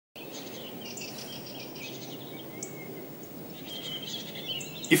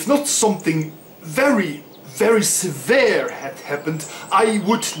if not something very, very severe had happened, I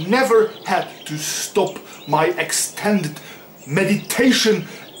would never had to stop my extended meditation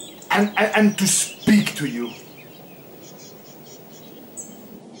and to speak to you.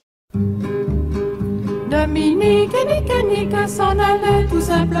 Dominique et Nique s'en allaient tout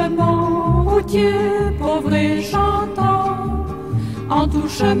simplement, routier, pauvre et chantant. En tout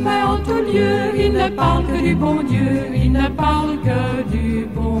chemin, en tout lieu, il ne parle que du bon Dieu, il ne parle que du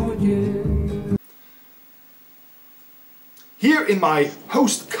bon Dieu. Here in my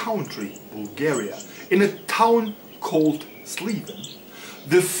host country, Bulgaria, in a town called Sliven,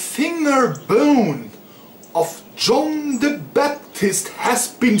 the finger bone of John the Baptist has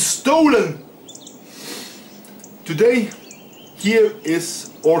been stolen. Today, here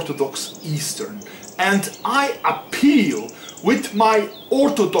is Orthodox Eastern, and I appeal with my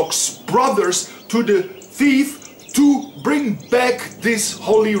Orthodox brothers to the thief to bring back this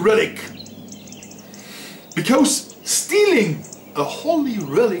holy relic. Because stealing a holy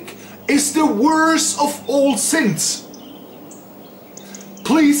relic is the worst of all sins.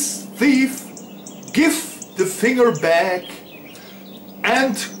 Please, thief, give the finger back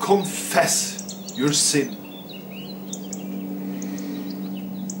and confess your sin.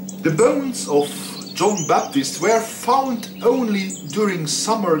 The bones of John Baptist were found only during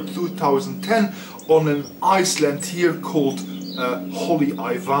summer 2010 on an island here called Holy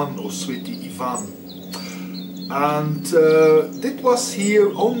Ivan or Sveti Ivan. And that was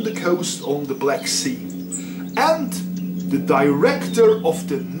here on the coast on the Black Sea. And the director of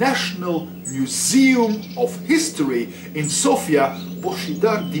the National Museum of History in Sofia,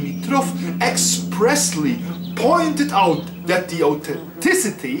 Božidar Dimitrov, expressly pointed out that the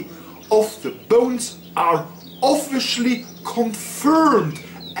authenticity of the bones are officially confirmed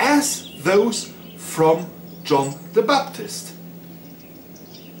as those from John the Baptist.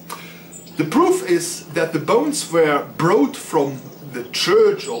 The proof is that the bones were brought from the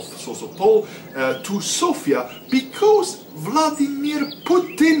church of Sosopol to Sofia because Vladimir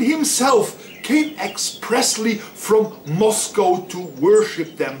Putin himself came expressly from Moscow to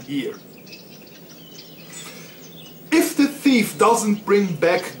worship them here. If the thief doesn't bring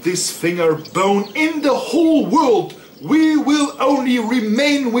back this finger bone in the whole world, we will only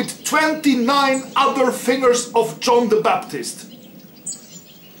remain with 29 other fingers of John the Baptist.